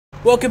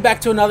Welcome back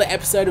to another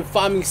episode of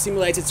Farming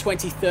Simulator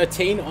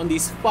 2013 on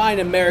this fine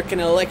American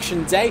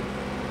election day.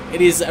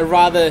 It is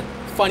rather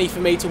funny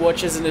for me to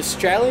watch as an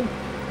Australian,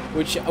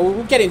 which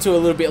we'll get into a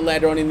little bit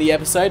later on in the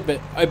episode, but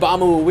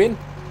Obama will win.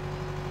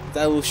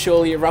 That will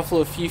surely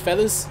ruffle a few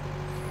feathers.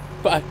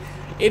 But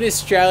in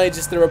Australia,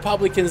 just the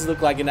Republicans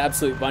look like an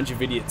absolute bunch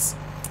of idiots.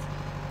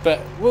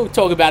 But we'll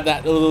talk about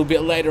that a little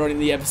bit later on in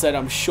the episode,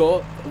 I'm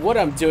sure. What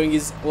I'm doing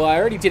is, well, I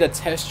already did a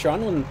test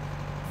run on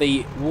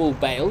the wool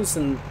bales,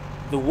 and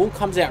the wool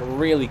comes out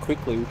really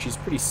quickly, which is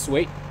pretty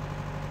sweet.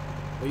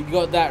 We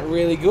got that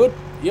really good.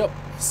 Yep,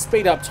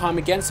 speed up time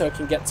again so I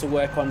can get to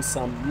work on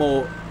some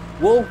more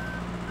wool.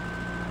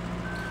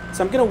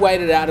 So I'm going to wait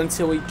it out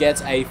until we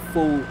get a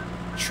full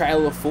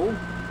trailer full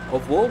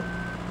of wool,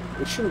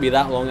 which shouldn't be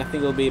that long. I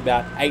think it'll be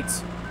about 8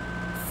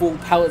 full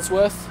pallets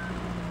worth.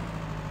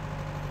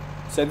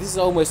 So this is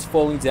almost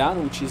falling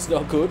down, which is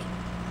not good.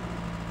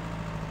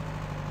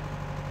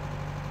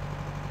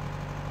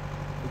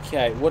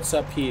 Okay, what's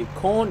up here?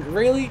 Corn?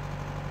 Really?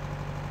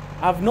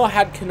 I've not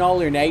had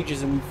canola in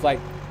ages, and we've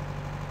like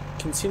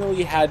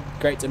continually had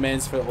great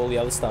demands for all the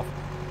other stuff.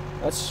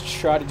 Let's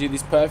try to do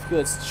this perfectly.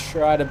 Let's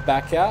try to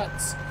back out.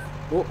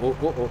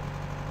 Oh.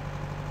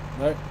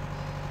 No.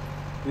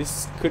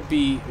 This could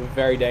be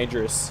very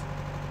dangerous.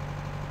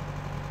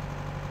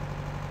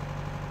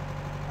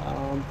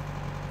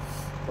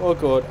 Oh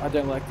god, I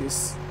don't like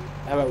this.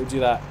 How about we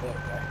do that? There we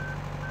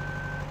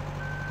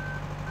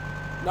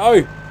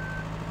go. No!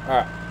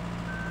 Alright.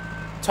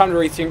 Time to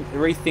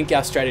rethink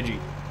our strategy.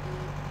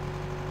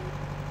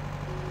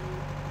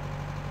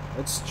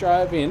 Let's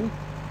drive in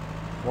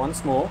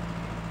once more.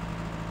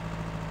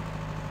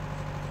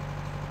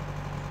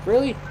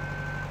 Really?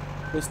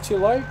 It was too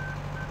low?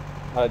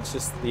 Oh, it's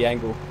just the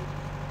angle.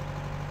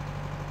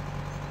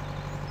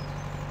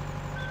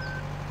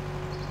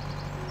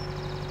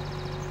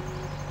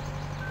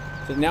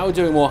 So now we're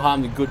doing more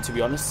harm than good, to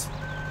be honest.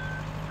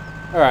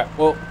 Alright,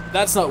 well,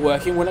 that's not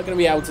working. We're not going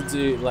to be able to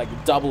do, like,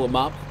 double them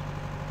up.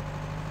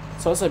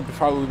 It's also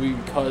probably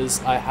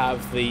because I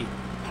have the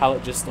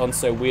pallet just on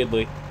so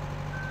weirdly.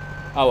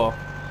 Oh well.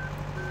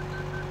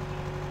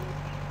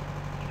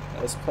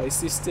 Let's place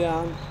this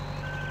down.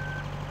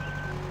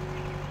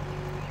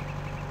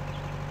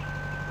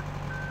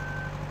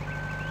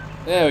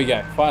 There we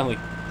go, finally.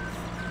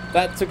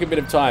 That took a bit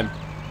of time.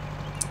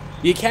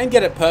 You can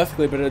get it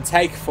perfectly, but it'll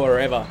take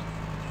forever.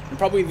 And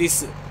probably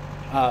this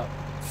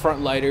front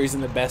loader isn't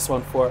the best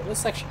one for it.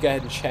 Let's actually go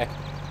ahead and check.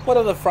 What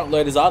other front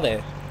loaders are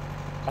there?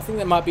 I think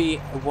there might be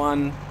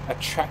a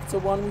tractor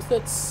one with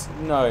it.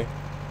 No.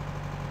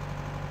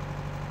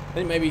 I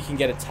think maybe you can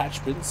get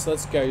attachments. So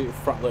let's go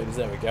front loaders.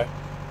 There we go.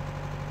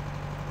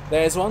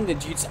 There's one, the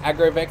Duke's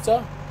Agro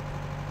Vector.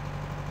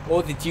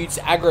 Or the Duke's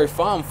Agro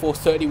Farm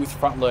 430 with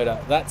front loader.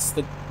 That's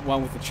the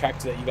one with the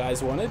tractor that you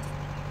guys wanted.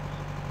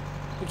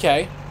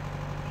 Okay.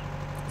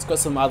 It's got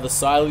some other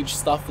silage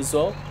stuff as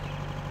well.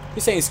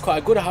 This thing is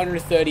quite good,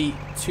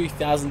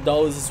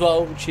 $132,000 as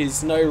well, which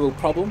is no real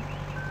problem.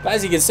 But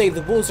as you can see,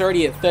 the wool's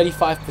already at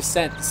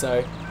 35%,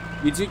 so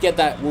you do get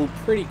that wool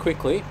pretty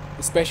quickly,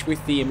 especially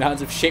with the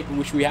amount of sheep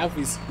which we have,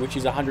 which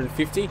is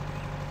 150.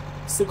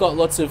 Still got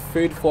lots of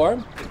food for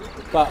them,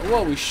 but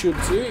what we should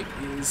do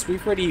is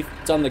we've already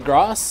done the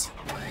grass.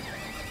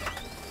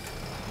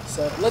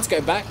 So let's go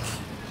back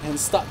and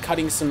start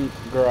cutting some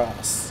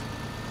grass.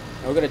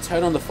 Now we're going to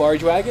turn on the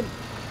forage wagon.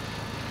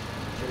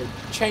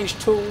 Change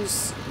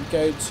tools and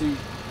go to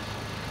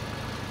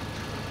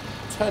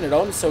turn it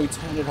on. So we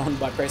turn it on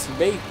by pressing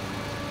B,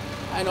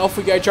 and off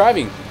we go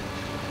driving.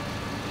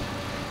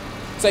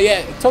 So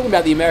yeah, talking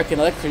about the American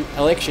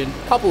election,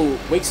 a couple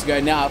of weeks ago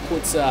now, I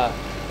put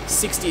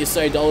 $60 or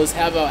so,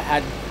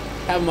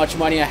 however much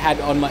money I had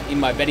on in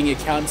my betting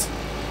account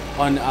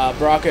on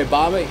Barack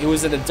Obama. It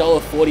was at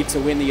 $1.40 to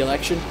win the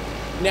election.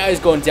 Now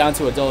he's gone down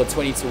to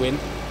 $1.20 to win.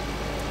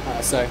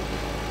 So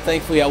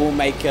thankfully I will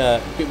make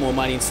a bit more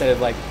money instead of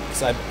like,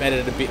 because I bet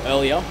it a bit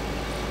earlier.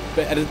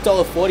 But at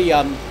 $1.40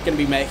 I'm going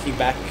to be making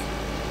back,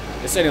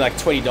 it's only like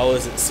 $20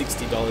 at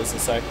 $60 or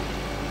so.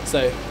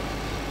 So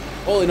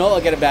all in all I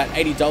get about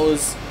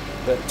 $80,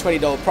 but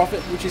 $20 profit,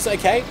 which is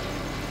okay.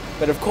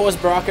 But of course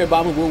Barack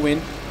Obama will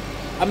win.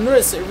 I'm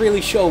not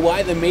really sure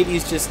why the media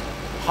is just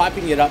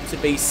hyping it up to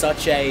be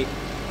such a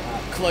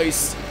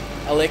close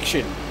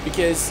election.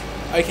 Because,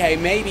 okay,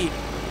 maybe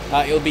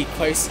it'll be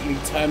close in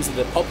terms of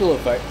the popular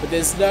vote, but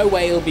there's no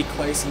way it'll be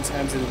close in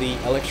terms of the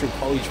electoral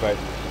college vote.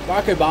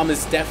 Barack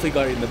Obama's definitely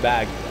got it in the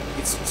bag.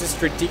 It's just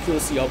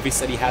ridiculously obvious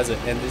that he has it,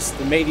 and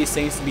the media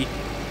seems to be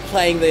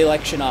playing the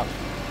election up,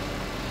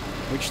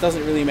 which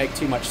doesn't really make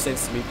too much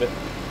sense to me, but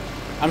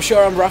I'm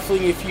sure I'm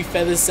ruffling a few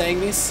feathers saying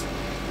this.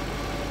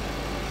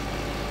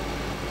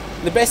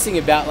 The best thing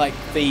about like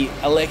the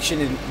election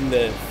in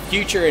the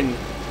future, and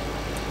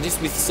just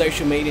with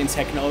social media and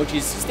technology,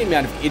 is just the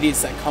amount of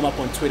idiots that come up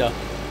on Twitter.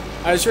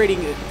 I was reading,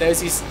 there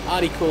was this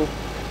article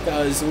that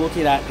I was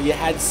looking at, you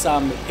had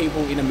some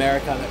people in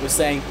America that were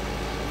saying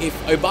if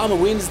Obama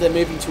wins, they're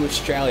moving to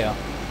Australia.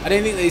 I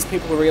don't think these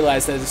people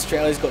realise that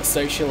Australia's got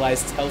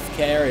socialised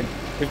healthcare, and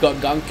we've got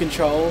gun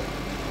control,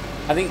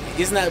 I think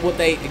isn't that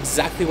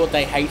exactly what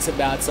they hate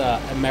about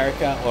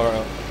America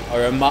or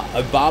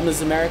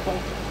Obama's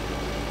America?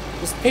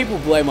 Just people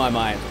blow my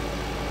mind.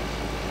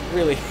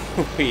 Really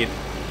weird.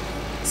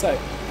 So,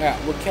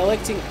 alright, we're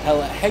collecting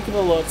a heck of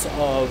a lot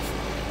of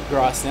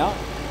grass now.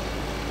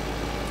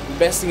 The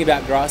best thing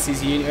about grass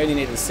is you only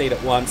need to seed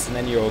it once and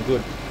then you're all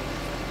good.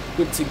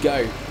 Good to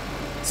go.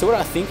 So what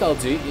I think I'll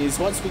do is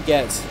once we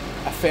get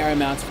a fair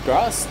amount of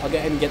grass, I'll go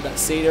ahead and get that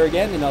seeder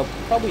again, and I'll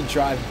probably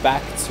drive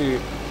back to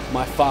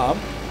my farm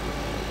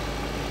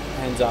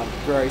and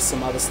grow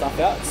some other stuff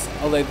out.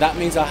 Although that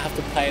means I have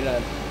to play at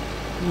a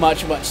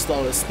much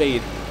slower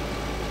speed.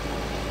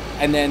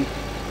 And then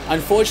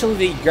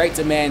unfortunately the great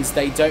demands,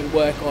 they don't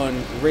work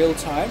on real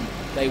time,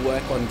 they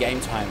work on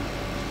game time.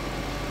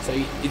 So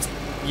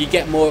you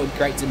get more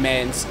great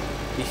demands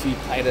if you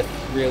play at a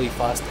really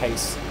fast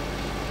pace.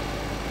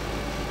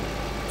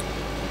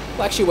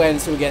 We'll actually wait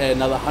until we get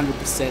another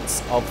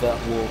 100% of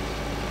that wool,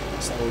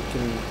 so we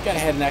can go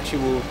ahead and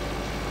actually we'll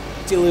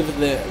deliver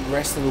the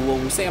rest of the wool.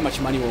 We'll see how much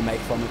money we'll make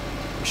from it.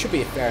 It should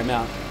be a fair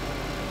amount.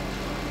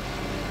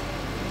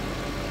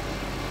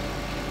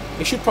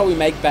 We should probably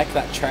make back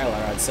that trailer,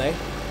 I'd say.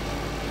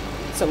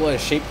 It's a lot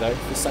of sheep though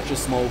for such a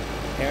small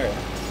area.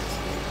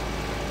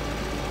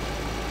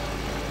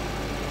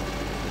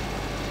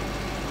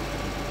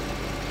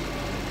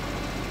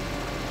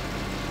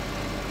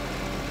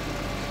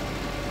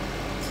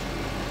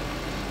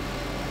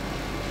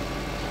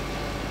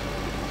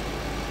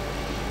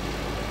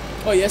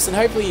 Oh yes, and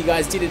hopefully you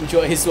guys did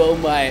enjoy as well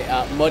my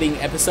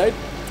modding episode.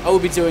 I will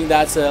be doing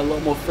that a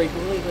lot more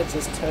frequently. Let's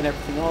just turn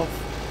everything off,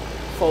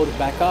 fold it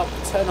back up,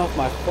 turn off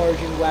my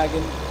foraging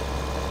wagon.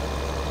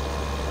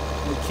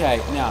 Okay,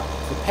 now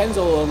the pen's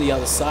all on the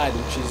other side,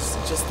 which is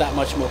just that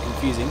much more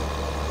confusing.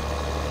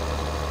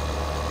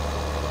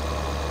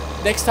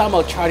 Next time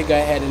I'll try to go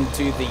ahead and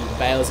do the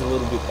bales a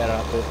little bit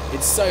better, but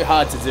it's so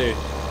hard to do.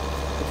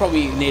 We'll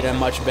probably need a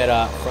much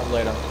better front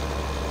loader.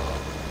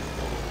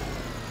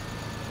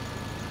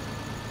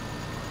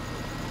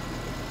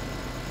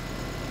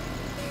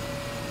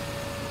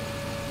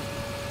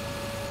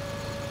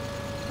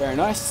 Very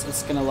nice.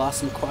 It's going to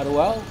last them quite a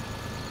while.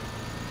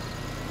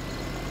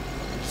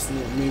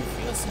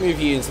 Let's move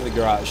you into the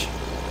garage.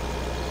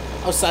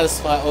 I'll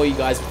satisfy all you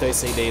guys with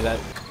OCD that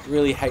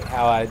really hate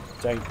how I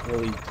don't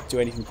really do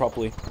anything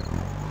properly.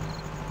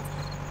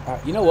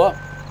 Alright, you know what?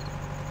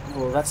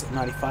 Well, that's at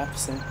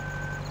 95%.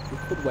 We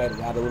could wait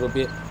it out a little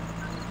bit.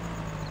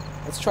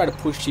 Let's try to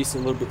push this a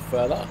little bit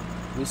further.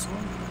 This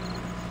one.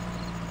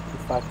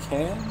 If I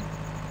can.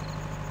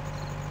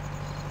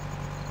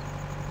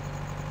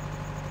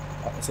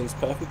 That seems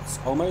perfect. It's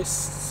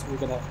almost. We're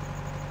gonna.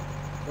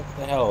 What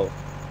the hell?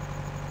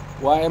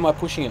 Why am I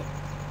pushing it?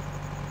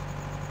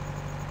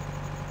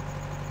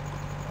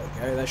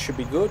 Okay, that should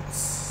be good.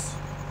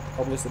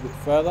 Almost a bit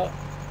further.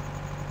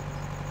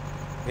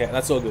 Yeah,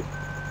 that's all good.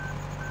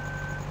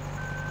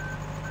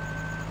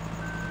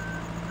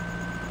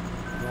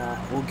 Now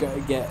we'll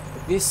go get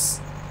this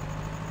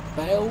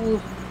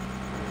bale.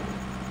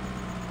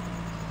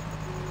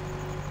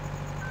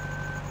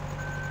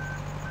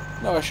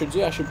 No, I should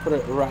put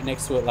it right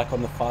next to it, like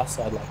on the far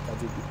side, like I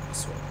did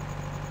this way.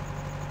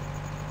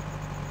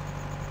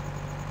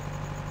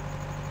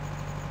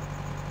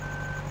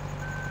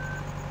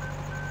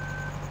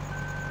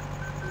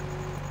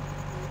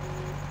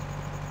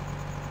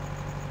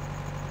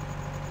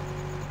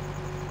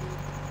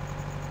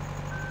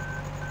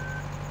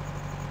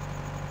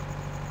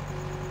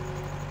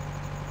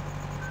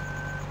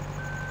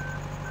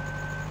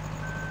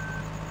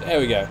 There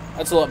we go.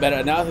 That's a lot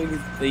better. Now I think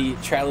the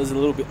trailer's a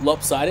little bit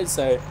lopsided,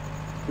 so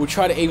we'll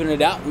try to even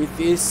it out with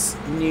this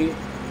new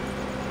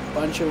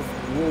bunch of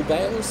wool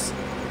bales.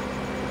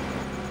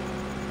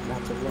 I'll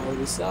have to roll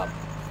this up.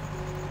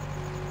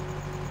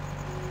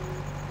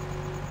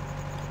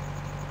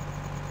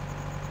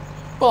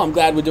 Well, I'm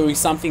glad we're doing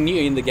something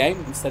new in the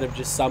game instead of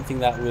just something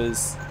that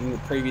was in the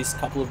previous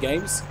couple of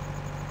games.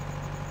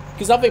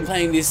 Because I've been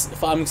playing this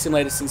farming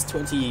simulator since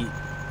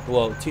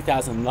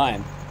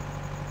 2009.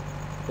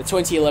 The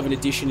 2011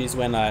 edition is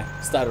when I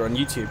started on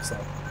YouTube, so.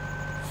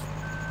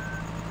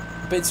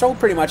 But it's all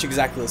pretty much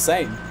exactly the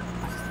same.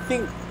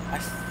 I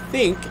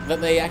think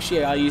that they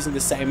actually are using the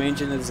same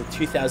engine as the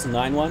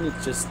 2009 one.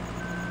 It's just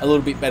a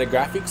little bit better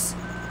graphics.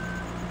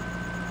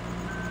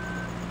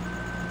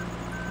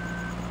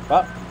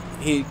 But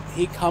here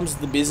comes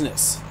the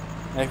business.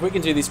 Now, if we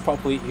can do this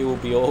properly, it will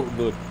be all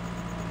good.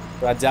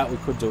 But I doubt we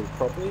could do it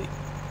properly.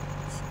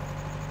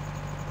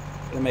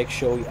 Gonna make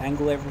sure we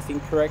angle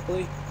everything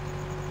correctly.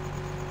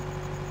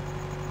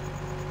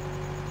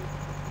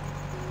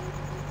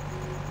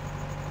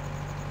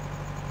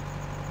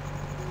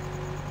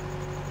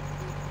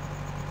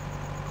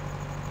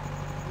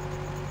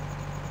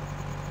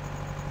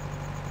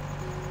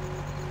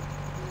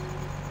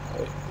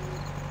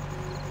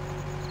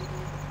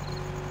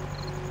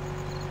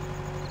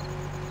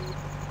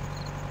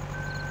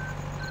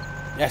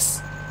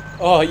 Yes.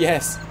 Oh,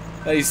 yes.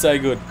 That is so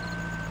good.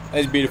 That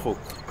is beautiful.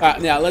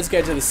 Alright, now let's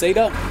go to the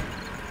seeder.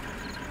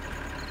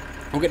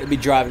 We're going to be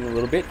driving a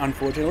little bit,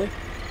 unfortunately,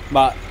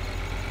 but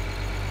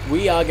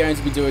we are going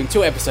to be doing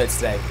 2 episodes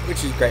today,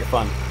 which is great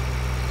fun.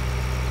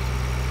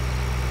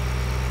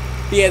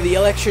 But yeah, the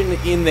election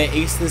in the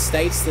eastern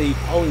states, the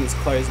polling is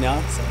closed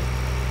now, so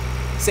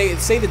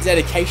see the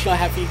dedication I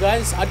have for you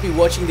guys. I'd be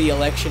watching the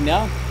election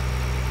now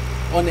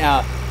on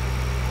our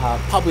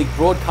public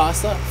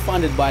broadcaster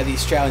funded by the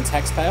Australian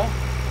taxpayer,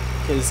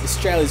 because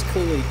Australia is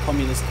clearly a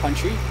communist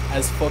country,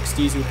 as Fox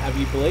News would have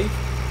you believe.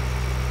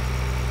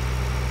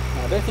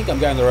 I don't think I'm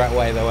going the right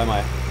way though, am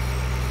I?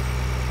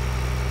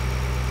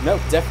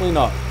 Nope, definitely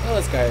not. Well,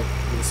 let's go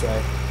this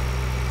way.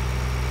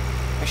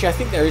 Actually, I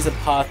think there is a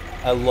path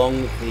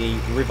along the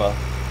river.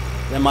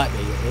 There might be,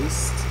 at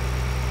least.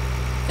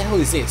 What the hell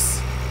is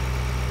this?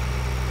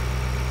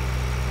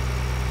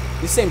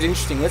 This seems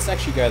interesting. Let's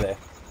actually go there.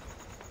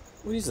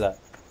 What is that?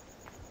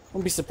 I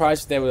wouldn't be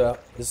surprised if there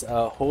was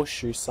a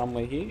horseshoe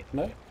somewhere here.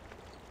 No?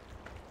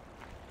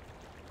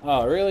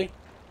 Oh, really?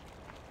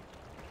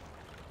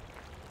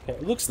 Okay,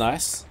 it looks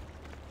nice.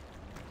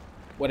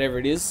 Whatever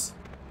it is.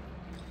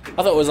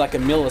 I thought it was like a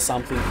mill or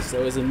something, because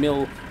there was a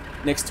mill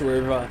next to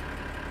a river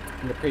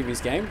in the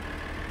previous game.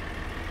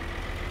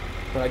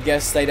 But I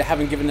guess they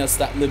haven't given us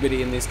that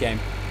liberty in this game.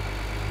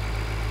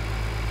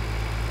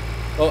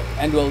 Oh,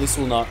 and well, this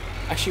will not.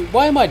 Actually,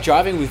 why am I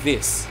driving with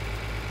this?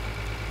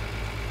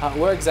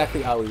 Where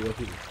exactly are we? We're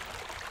here.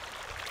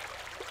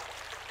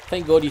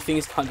 Thank God you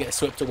things can't get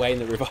swept away in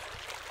the river.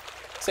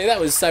 See,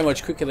 that was so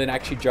much quicker than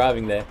actually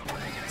driving there.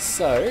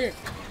 So,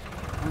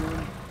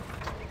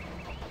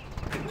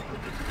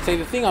 see,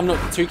 the thing I'm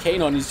not too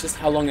keen on is just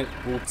how long it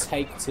will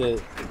take to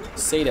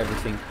seed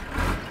everything.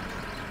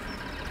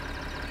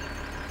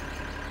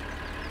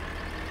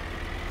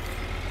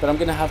 But I'm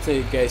gonna have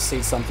to go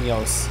seed something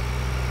else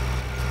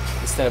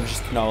instead of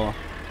just canola.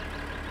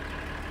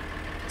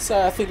 So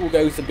I think we'll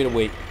go with a bit of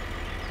wheat.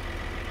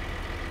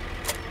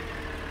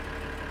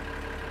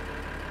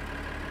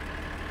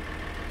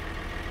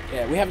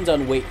 Yeah, we haven't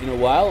done wheat in a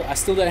while. I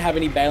still don't have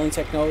any baling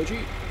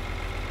technology,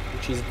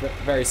 which is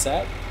very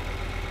sad.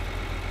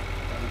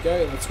 There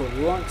we go, that's what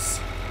we want.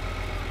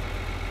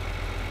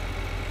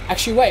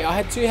 Actually, wait,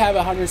 I do have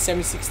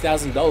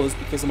 $176,000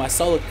 because of my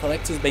solar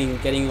collector's been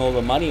getting all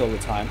the money all the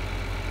time.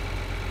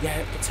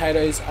 Yeah,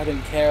 potatoes, I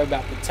don't care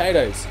about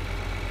potatoes.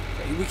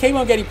 We keep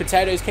on getting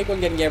potatoes, keep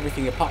on getting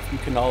everything apart from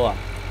canola.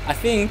 I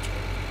think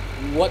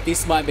what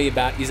this might be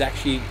about is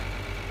actually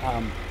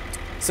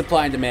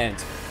supply and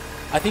demand.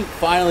 I think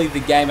finally the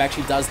game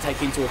actually does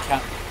take into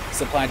account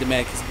supply and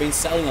demand, because we've been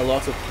selling a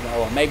lot of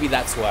canola. Maybe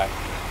that's why.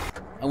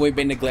 And we've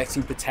been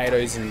neglecting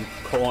potatoes and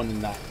corn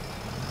and that.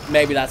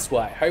 Maybe that's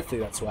why.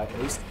 Hopefully that's why, at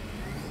least.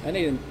 I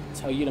need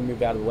to tell you to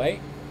move out of the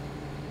way,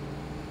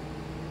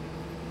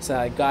 so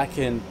a guy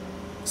can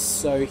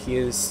sow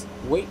his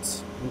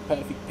wheat in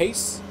perfect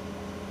peace.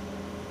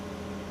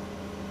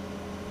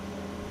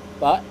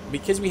 But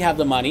because we have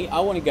the money,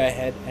 I want to go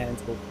ahead and,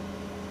 well,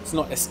 it's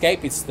not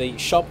escape, it's the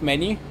shop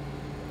menu.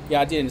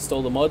 Yeah, I did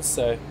install the mods,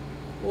 so,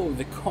 oh,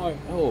 the coin,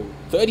 oh,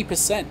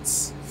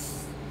 30%.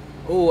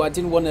 Oh, I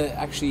didn't want to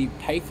actually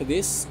pay for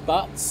this,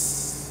 but,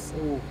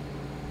 oh,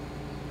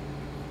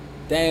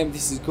 damn,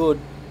 this is good.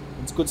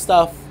 It's good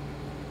stuff.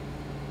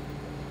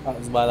 Alright,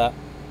 let's buy that.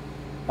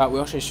 Alright, we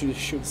also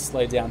should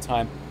slow down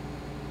time.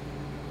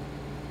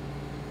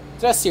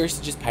 Did I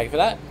seriously just pay for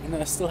that? And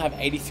I still have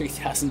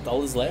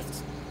 $83,000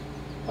 left?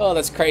 Oh,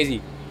 that's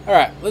crazy.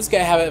 Alright, let's go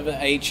have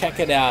a check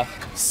at our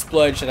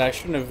splurge that I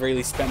shouldn't have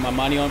really spent my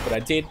money on, but I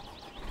did.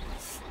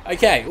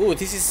 Okay, oh,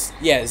 this is,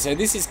 yeah, so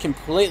this is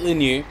completely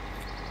new.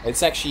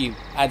 It's actually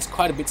adds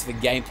quite a bit to the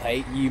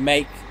gameplay. You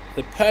make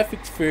the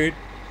perfect food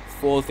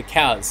for the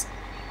cows.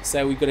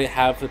 So we've got to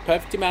have the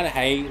perfect amount of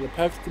hay, the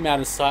perfect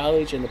amount of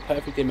silage, and the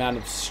perfect amount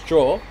of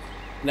straw.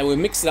 And then we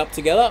mix it up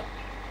together,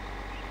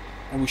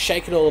 and we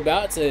shake it all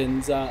about,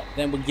 and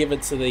then we'll give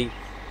it to the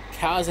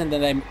cows, and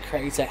then they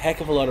create a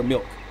heck of a lot of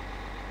milk.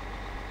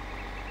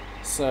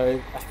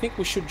 So I think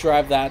we should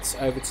drive that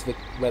over to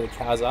where the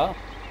cows are.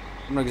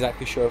 I'm not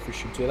exactly sure if we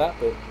should do that,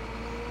 but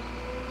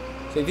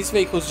so this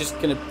vehicle's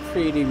just gonna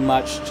pretty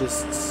much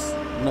just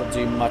not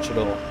do much at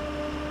all.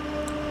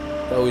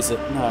 Oh, is it?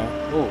 No.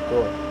 Oh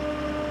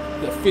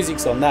god. The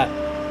physics on that.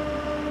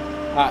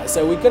 Alright,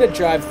 so we've got to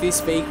drive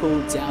this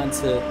vehicle down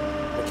to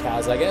the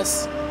cows, I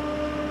guess.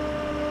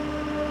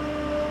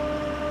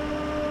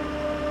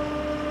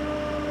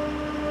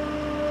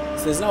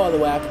 So there's no other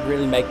way I could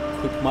really make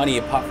quick money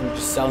apart from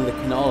just selling the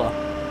canola,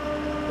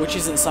 which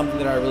isn't something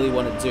that I really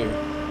want to do.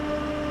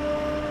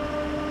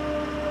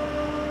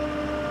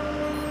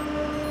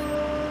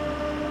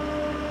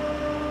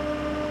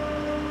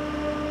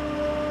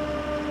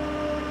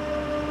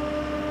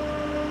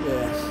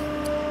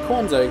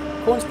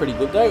 Yeah. Corn's pretty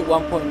good though,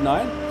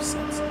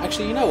 1.9%.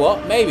 Actually, you know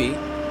what? Maybe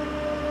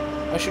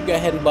I should go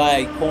ahead and buy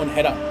a corn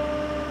header.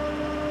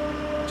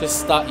 Just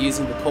start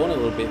using the corn a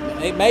little bit.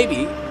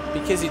 Maybe,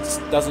 because it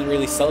doesn't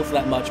really sell for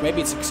that much,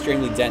 maybe it's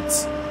extremely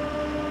dense.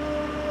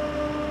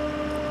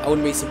 I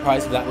wouldn't be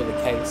surprised if that were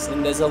the case.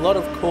 And there's a lot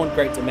of corn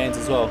great demands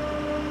as well.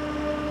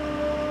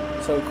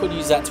 So we could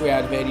use that to our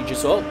advantage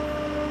as well.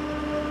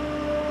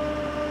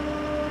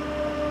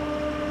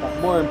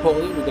 more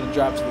importantly, we're going to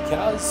drive to the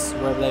cars,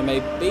 wherever they may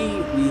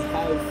be. We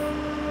have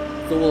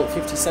fuel at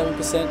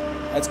 57%.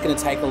 That's going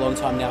to take a long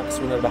time now because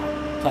we're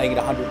not playing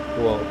at 100,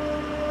 well,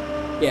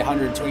 yeah,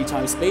 120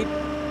 times speed.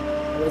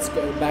 Let's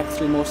go back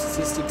through more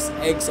statistics.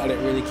 Eggs, I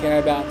don't really care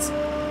about.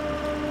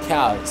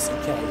 Cows,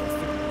 okay, I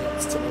think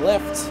that's to the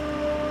left.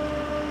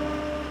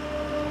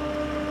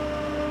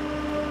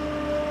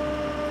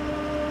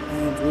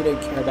 And we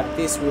don't care about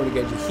this, we want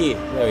to go to here.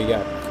 There we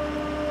go.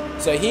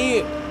 So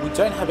here, we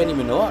don't have any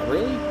manure,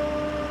 really?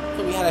 I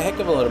thought we had a heck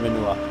of a lot of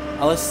manure.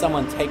 Unless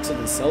someone takes it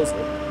and sells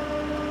it.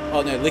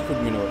 Oh no,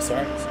 liquid manure,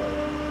 sorry.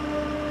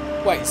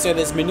 Wait, so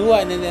there's manure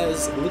and then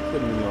there's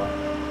liquid manure.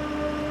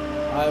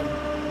 I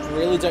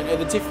really don't know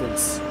the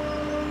difference.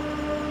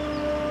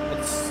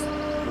 It's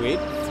weird.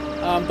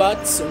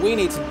 But we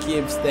need to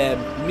give them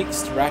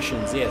mixed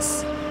rations,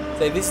 yes.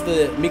 So this is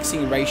the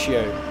mixing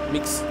ratio,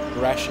 mixed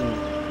ration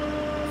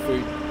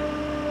food.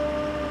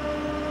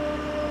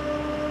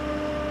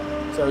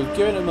 So we've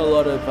given them a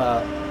lot of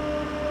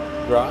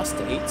grass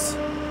to eat.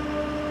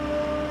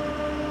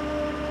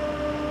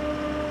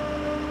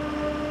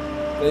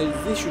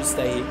 But this should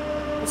stay here.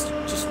 Let's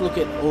just look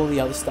at all the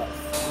other stuff.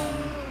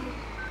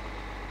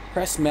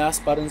 Press mouse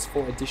buttons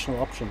for additional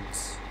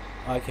options.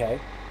 Okay.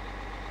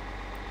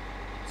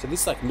 So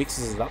this like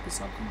mixes it up or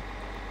something?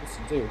 What's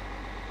it do?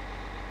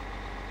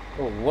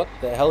 Oh, what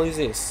the hell is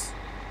this?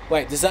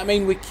 Wait, does that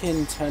mean we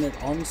can turn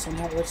it on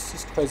somehow? Let's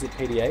just close the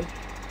PDA.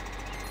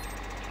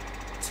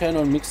 Turn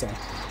on mixer.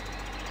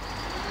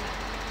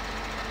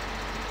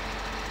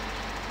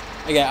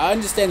 Okay, I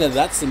understand that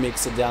that's the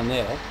mixer down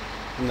there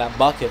in that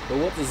bucket, but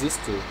what does this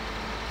do?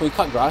 Can we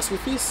cut grass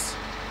with this?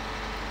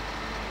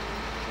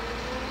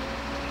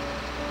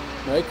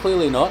 No,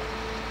 clearly not.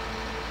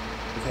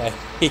 Okay.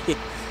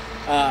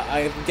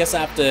 I guess I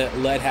have to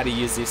learn how to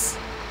use this.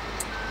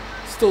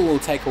 Still will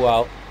take a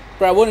while.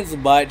 But I wanted to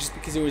buy it just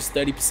because it was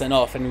 30%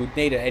 off and we'd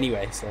need it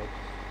anyway, so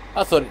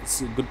I thought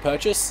it's a good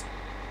purchase.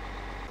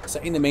 So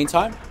in the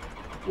meantime,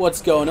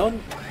 what's going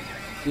on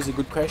is a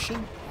good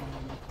question.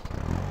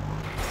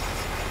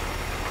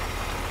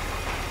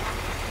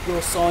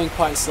 You're sowing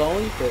quite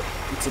slowly, but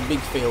it's a big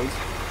field,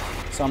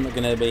 so I'm not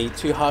going to be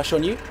too harsh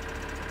on you.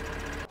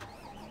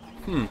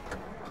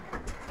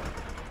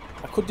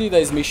 I could do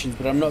those missions,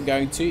 but I'm not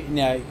going to.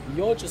 Now,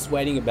 you're just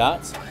waiting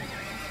about.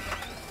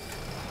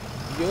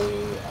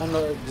 I'm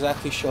not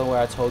exactly sure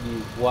why I told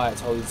you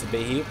to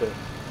be here, but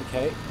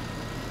okay.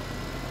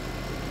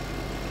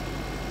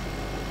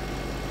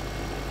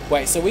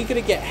 Wait, so we're gonna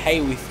get hay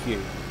with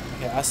you.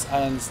 Okay,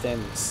 I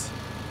understand this.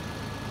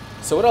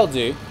 So what I'll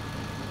do,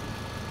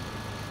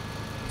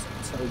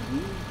 tell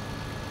you,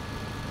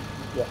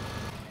 yeah,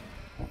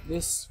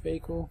 this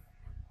vehicle,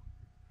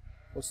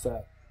 what's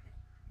that?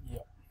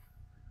 Yeah.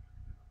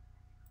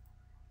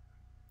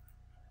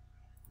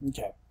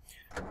 Okay.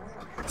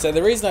 So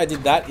the reason I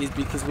did that is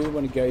because we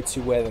want to go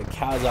to where the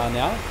cows are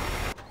now.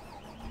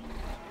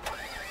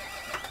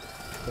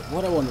 But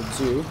what I want to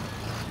do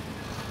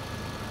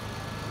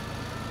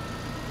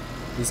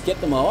is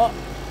get them all up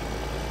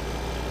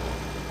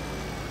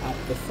at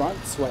the front.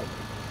 Wait,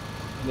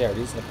 there it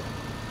is. Okay.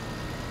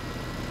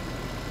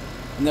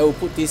 And then we'll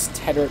put this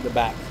tedder at the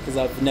back because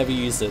I've never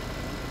used it.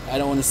 I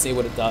don't want to see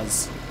what it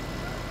does.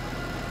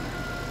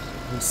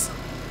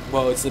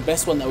 Well, it's the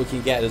best one that we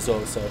can get as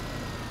well, so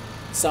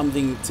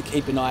something to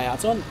keep an eye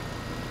out on.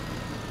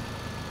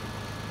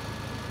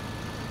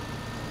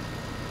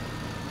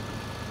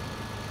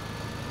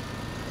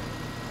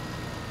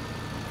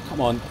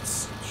 Come on,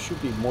 it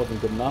should be more than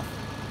good enough.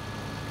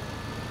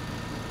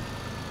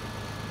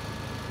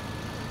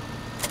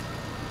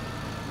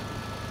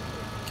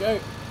 Go.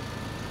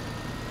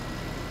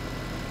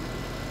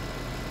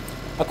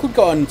 I could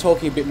go on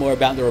talking a bit more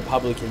about the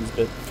Republicans,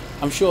 but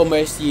I'm sure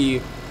most of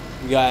you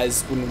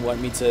guys wouldn't want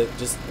me to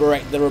just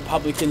berate the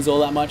Republicans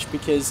all that much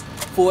because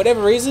for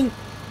whatever reason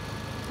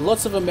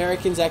lots of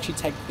Americans actually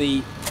take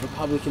the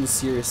Republicans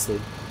seriously,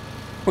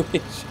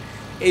 which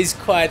is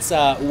quite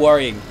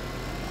worrying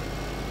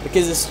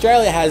because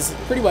Australia has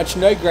pretty much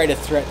no greater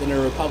threat than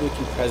a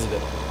Republican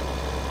president,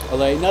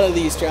 although none of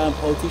the Australian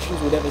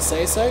politicians would ever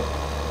say so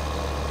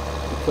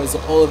because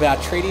of all of our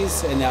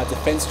treaties and our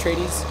defence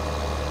treaties.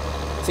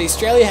 So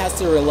Australia has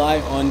to rely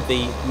on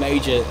the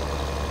major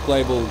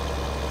global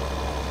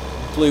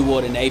blue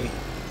water navy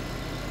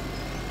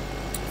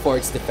for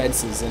its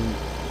defences, and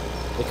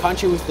the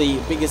country with the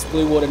biggest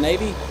blue water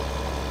navy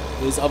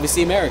is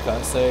obviously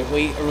America, so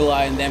we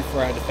rely on them for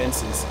our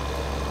defences.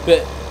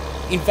 But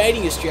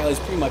invading Australia is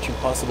pretty much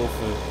impossible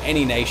for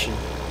any nation.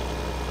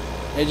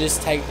 They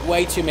just take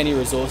way too many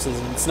resources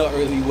and it's not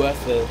really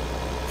worth the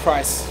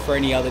price for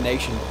any other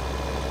nation.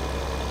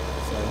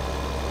 So,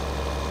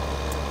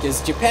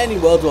 because Japan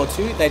in World War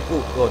II, they'd...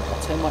 Oh god,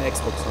 I'll turn my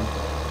Xbox on.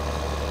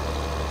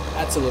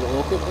 That's a little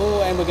awkward.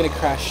 Oh, and we're going to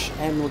crash.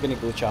 And we're going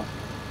to glitch up.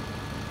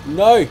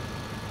 No!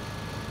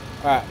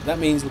 Alright, that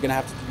means we're going to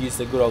have to use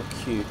the good old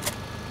Q.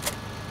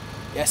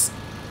 Yes.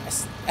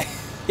 Yes.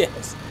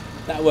 Yes.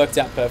 That worked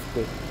out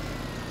perfectly.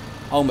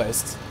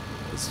 Almost.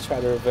 Let's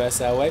try to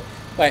reverse our way.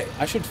 Wait,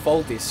 I should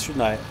fold this,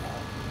 shouldn't I?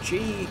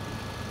 G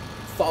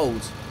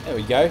fold. There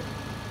we go.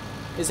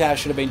 This is how I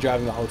should have been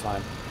driving the whole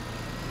time.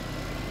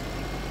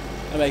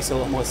 That makes a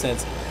lot more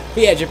sense.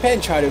 But yeah,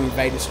 Japan tried to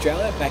invade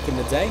Australia back in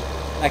the day.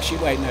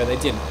 Actually, wait, no, they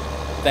didn't.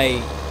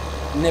 They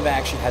never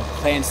actually had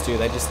plans to.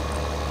 They just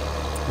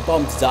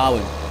bombed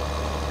Darwin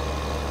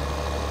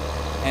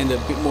and a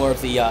bit more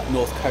of the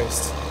north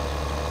coast.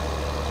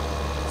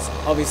 So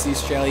obviously,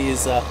 Australia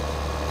is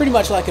pretty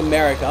much like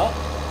America,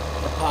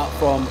 apart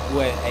from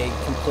we're a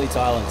complete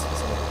island.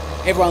 So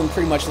everyone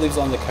pretty much lives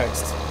on the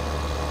coast.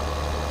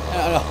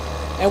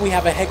 And we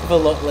have a heck of a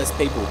lot less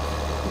people.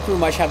 We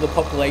pretty much have the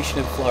population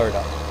of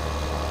Florida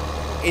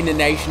in a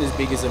nation as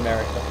big as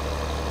America.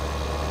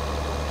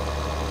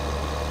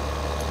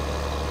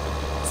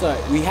 So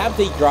we have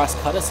the grass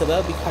cutter, so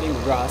they'll be cutting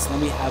the grass, and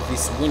then we have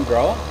this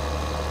windrower,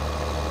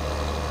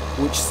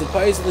 which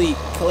supposedly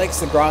collects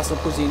the grass and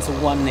puts it into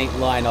one neat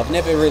line. I've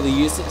never really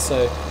used it,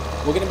 so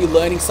we're going to be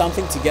learning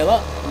something together,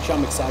 which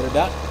I'm excited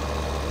about.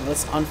 And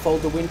let's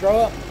unfold the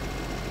windrower,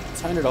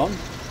 turn it on.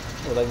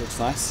 Oh, that looks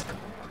nice.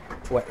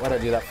 Wait, what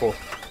did I do that for?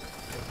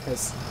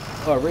 Because,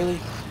 oh really?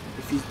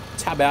 If you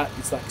tab out,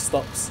 it's like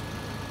stops.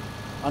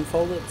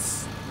 Unfold it,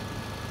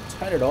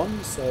 turn it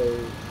on, so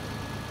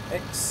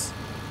X.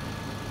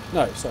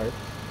 No, sorry.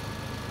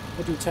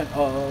 What do we turn?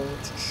 Oh,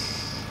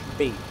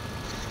 B.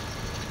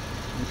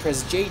 And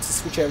press G to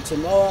switch over to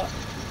lower.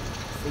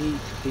 V,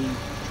 B,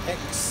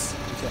 X.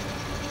 Okay.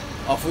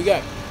 Off we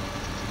go.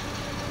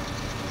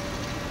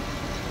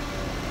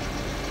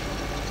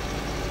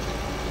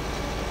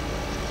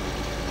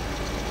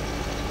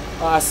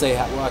 Oh, I see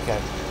how. Well, okay.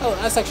 Oh,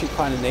 that's actually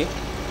kind of neat.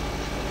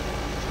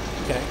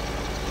 Okay.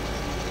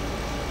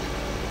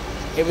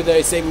 Even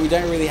though, see, we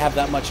don't really have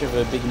that much of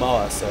a big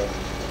mower, so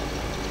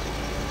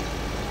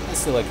that's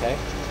still okay.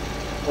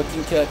 We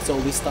can collect all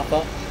this stuff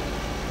up.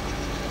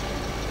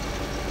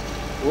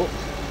 Oh,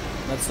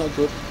 that's not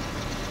good.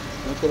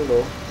 Not good at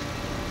all.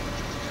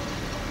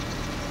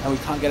 And we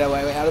can't get our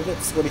way out of it.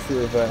 So what if we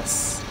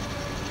reverse?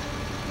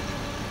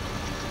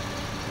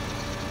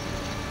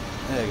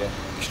 There we go.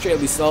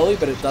 Extremely slowly,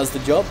 but it does the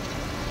job.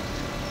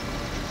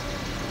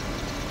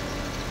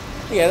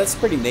 Yeah, that's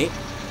pretty neat.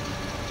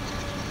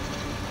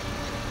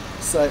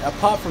 So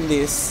apart from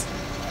this,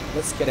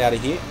 let's get out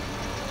of here.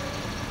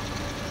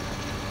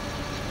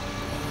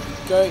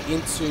 Go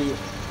into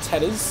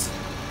Tedders.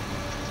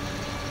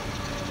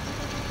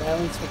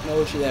 Baling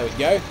technology, there we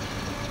go.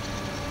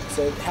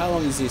 So how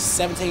long is this?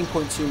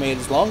 17.2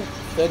 meters long,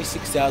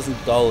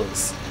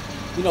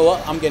 $36,000. You know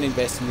what? I'm going to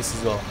invest in this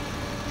as well.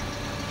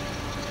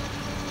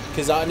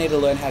 Because I need to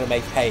learn how to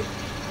make hay.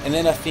 And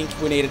then I think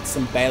we needed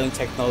some baling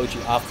technology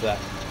after that.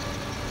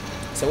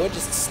 So we're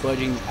just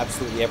splurging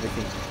absolutely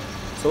everything.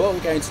 So what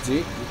we're going to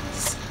do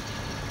is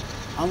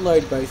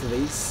unload both of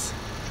these.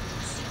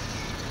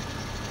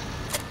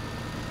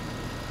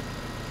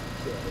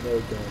 Yeah, there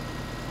we go.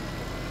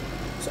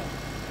 So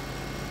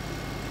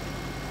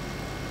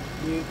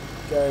you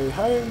go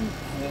home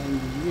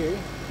and you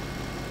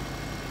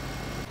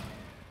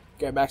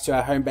go back to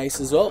our home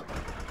base as well.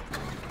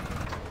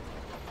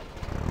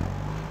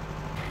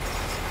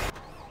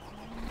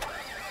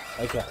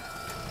 Okay.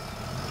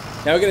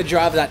 Now we're going to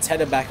drive that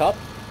tedder back up.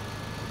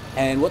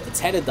 And what the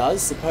tedder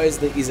does,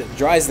 supposedly, is it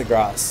dries the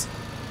grass.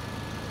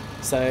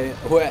 So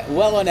we're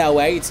well on our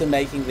way to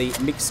making the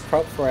mixed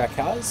crop for our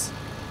cars.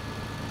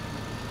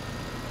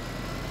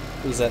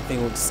 Because that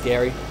thing looks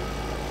scary.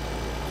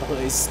 All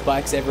these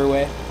spikes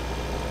everywhere.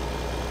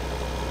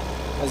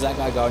 How's that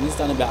guy going? He's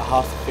done about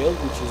half the field,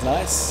 which is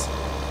nice.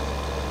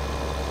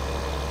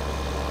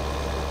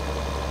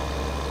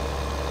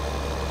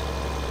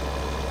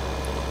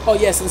 Oh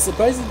yes, and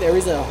supposedly there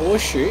is a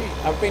horseshoe.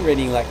 I've been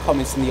reading like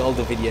comments in the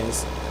older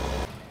videos.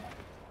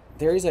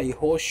 There is a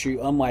horseshoe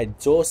on my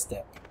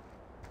doorstep.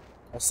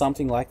 Or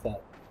something like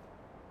that.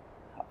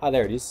 Ah,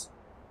 there it is.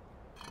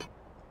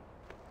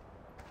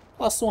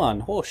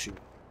 +1, horseshoe.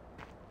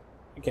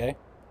 Okay.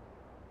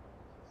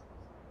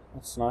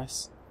 That's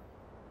nice.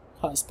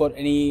 Can't spot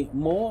any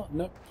more?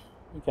 Nope.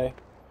 Okay.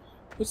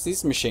 What's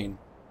this machine?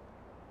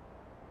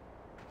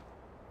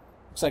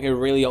 Looks like a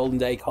really olden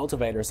day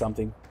cultivator or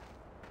something.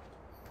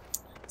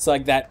 It's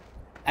like that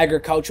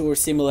agricultural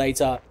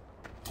simulator,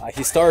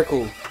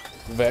 historical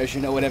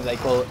version or whatever they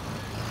call it.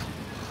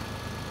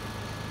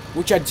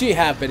 Which I do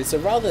have, but it's a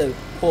rather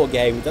poor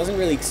game. It doesn't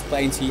really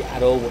explain to you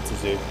at all what to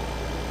do.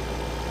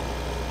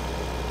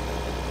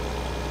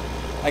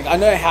 Like, I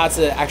know how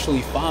to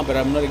actually farm, but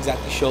I'm not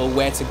exactly sure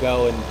where to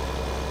go,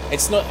 and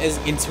it's not as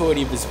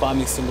intuitive as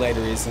Farming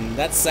Simulator is, and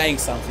that's saying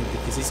something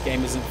because this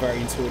game isn't very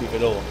intuitive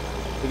at all.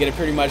 You're going to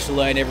pretty much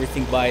learn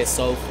everything by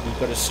yourself, and you've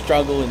got to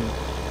struggle and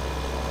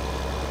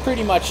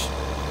pretty much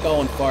go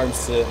on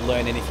forums to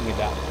learn anything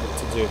about what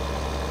to do.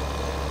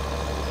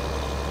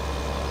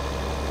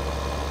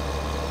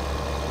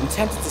 I'm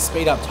tempted to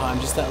speed up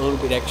time just that little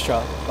bit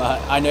extra,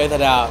 but I know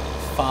that our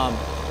farm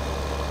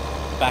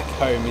back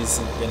home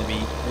isn't going to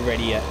be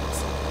ready yet.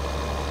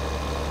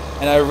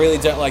 And I really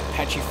don't like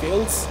patchy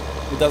fields.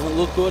 It doesn't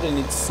look good and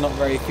it's not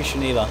very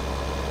efficient either.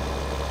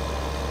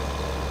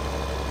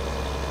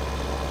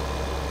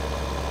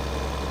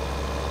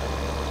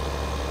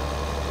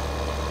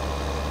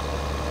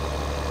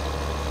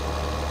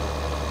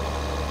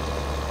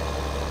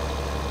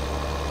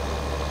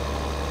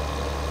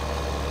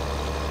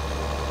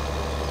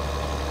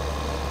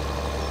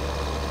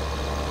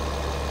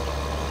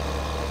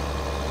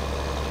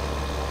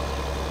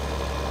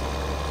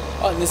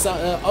 Oh,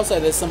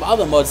 and there's some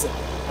other mods.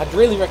 I'd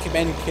really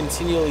recommend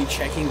continually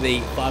checking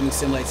the Farming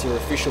Simulator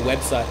official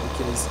website,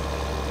 because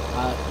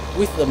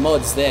with the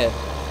mods there,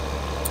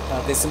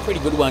 there's some pretty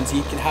good ones.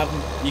 You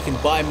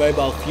can buy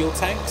mobile fuel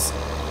tanks.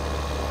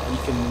 You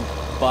can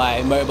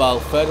buy mobile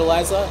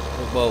fertilizer.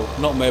 Well,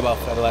 not mobile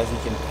fertilizer.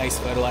 You can place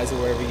fertilizer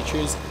wherever you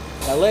choose.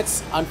 Now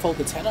let's unfold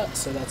the tenor.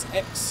 So that's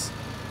X.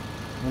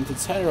 And to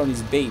turn it on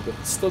is B, but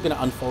it's still going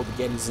to unfold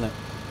again, isn't it?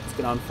 It's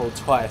going to unfold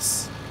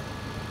twice.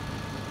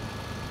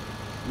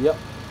 Yep.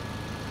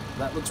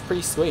 That looks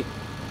pretty sweet.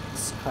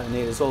 It's kind of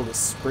neat as well. The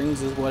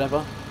springs or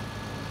whatever.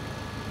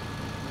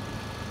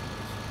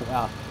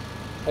 Wow.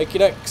 Okie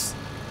dokes.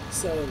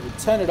 So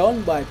turn it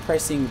on by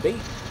pressing B.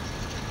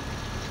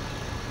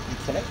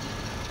 Okay.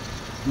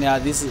 Now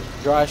this is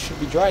dry. Should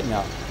be dried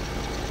now.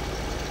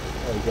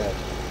 There we go.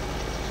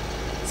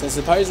 So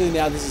supposedly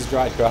now this is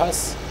dried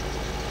grass.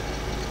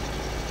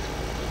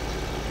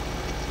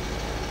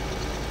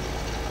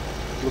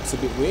 Looks a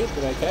bit weird,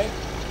 but okay.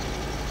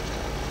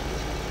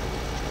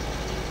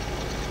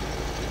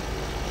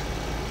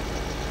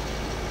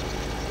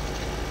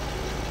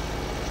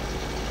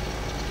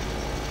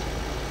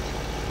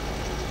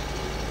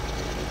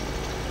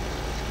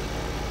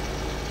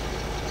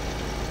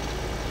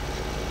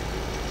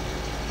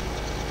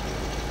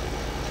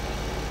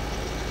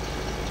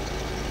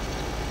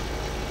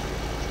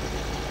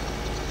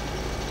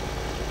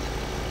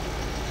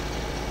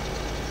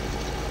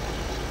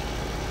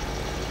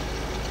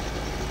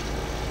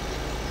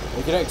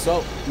 Okay,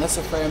 so that's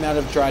a fair amount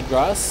of dried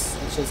grass.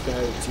 Let's just go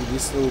to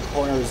this little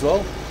corner as well.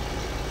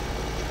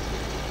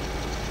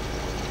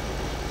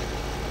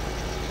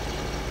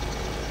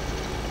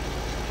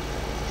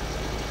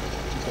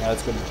 Okay,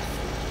 that's good.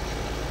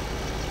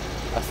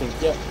 I think,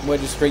 yep, we're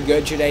just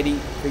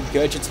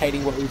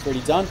regurgitating what we've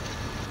already done.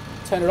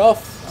 Turn it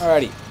off.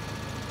 Alrighty.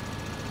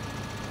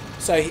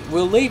 So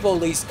we'll leave all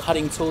these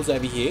cutting tools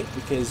over here,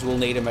 because we'll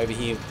need them over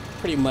here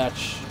pretty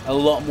much a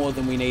lot more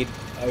than we need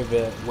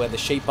over where the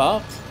sheep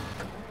are.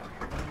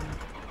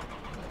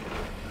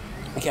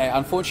 Okay,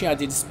 unfortunately I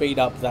did speed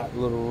up that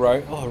little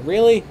row. Oh,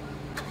 really?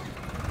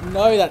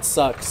 No, that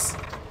sucks.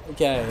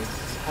 Okay,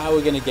 how are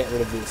we going to get rid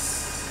of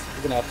this?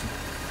 We're going to have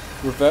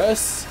to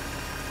reverse.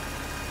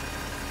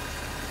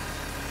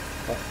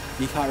 But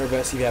you can't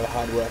reverse if you have a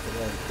hard worker.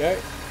 There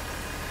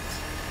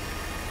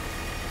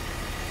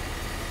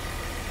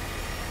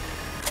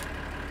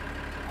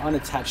we go.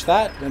 Unattach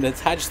that. I'm going to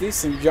attach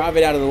this and drive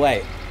it out of the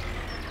way.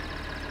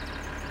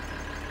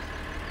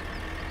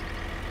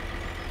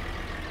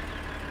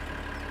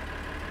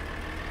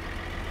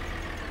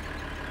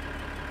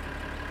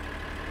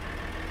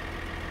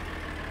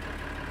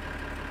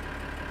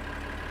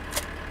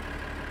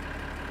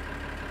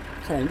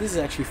 Okay, and this is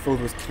actually filled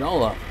with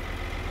canola.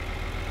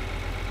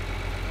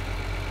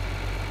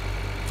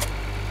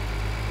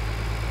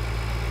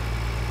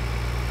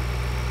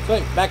 So,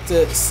 back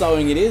to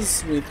sowing it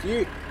is with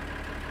you.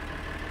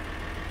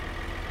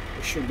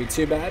 It shouldn't be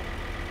too bad.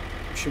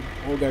 It should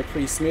all go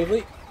pretty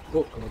smoothly.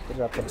 Oh, I'm gonna put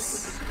it up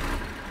this.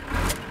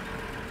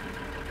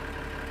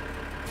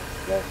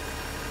 Okay.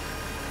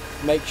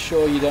 Make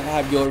sure you don't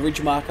have your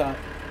ridge marker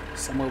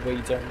somewhere where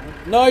you don't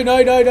want. No,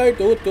 no, no, no,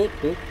 do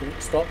it.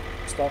 Stop.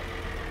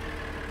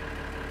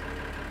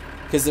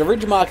 Because the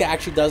ridge marker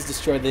actually does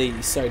destroy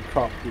the sowed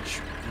crop, which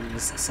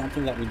is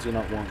something that we do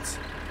not want.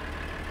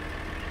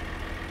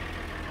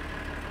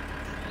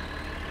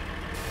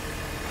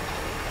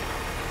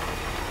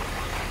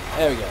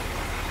 There we go.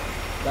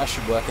 That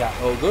should work out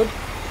all good.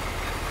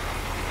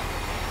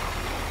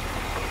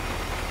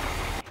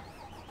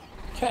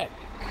 Okay.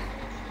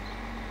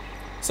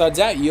 So I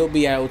doubt you'll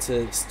be able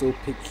to still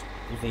pick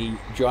the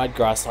dried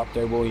grass up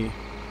though, will you?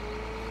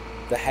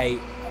 The hay.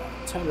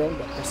 Turn it on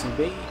by pressing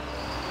B.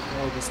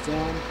 Roll this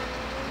down.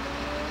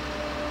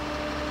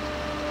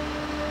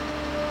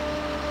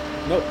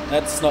 Nope,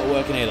 that's not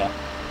working either.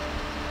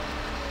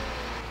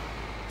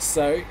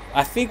 So,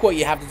 I think what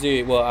you have to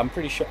do, well, I'm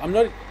pretty sure,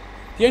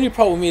 the only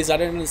problem is I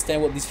don't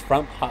understand what this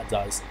front part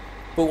does.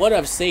 But what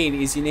I've seen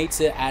is you need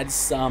to add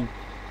some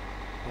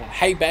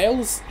hay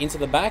bales into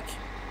the back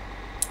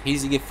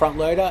using your front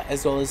loader,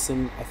 as well as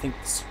some, I think,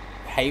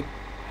 hay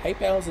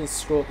bales and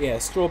straw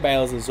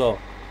bales as well.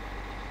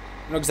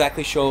 I'm not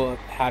exactly sure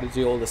how to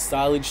do all the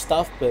silage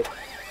stuff, but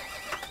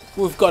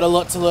we've got a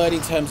lot to learn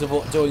in terms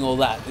of doing all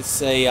that.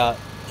 It's a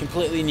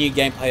completely new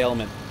gameplay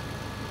element.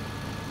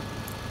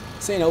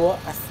 So you know what?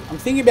 I'm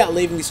thinking about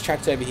leaving this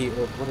tractor over here.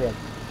 Or what did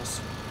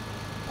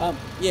I?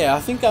 Yeah, I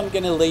think I'm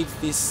going to leave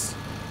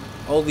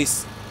all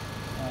this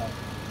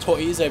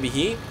toys over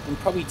here, and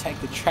probably take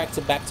the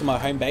tractor back to my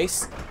home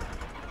base.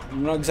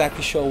 I'm not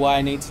exactly sure why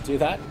I need to do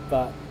that,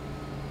 but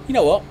you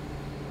know what?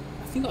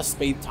 I think I'll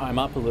speed time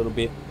up a little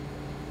bit,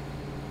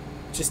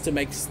 just to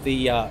make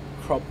the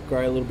crop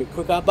grow a little bit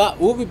quicker. But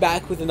we'll be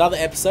back with another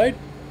episode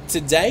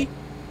today.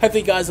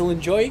 Hopefully you guys will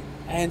enjoy,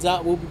 and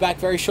we'll be back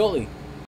very shortly.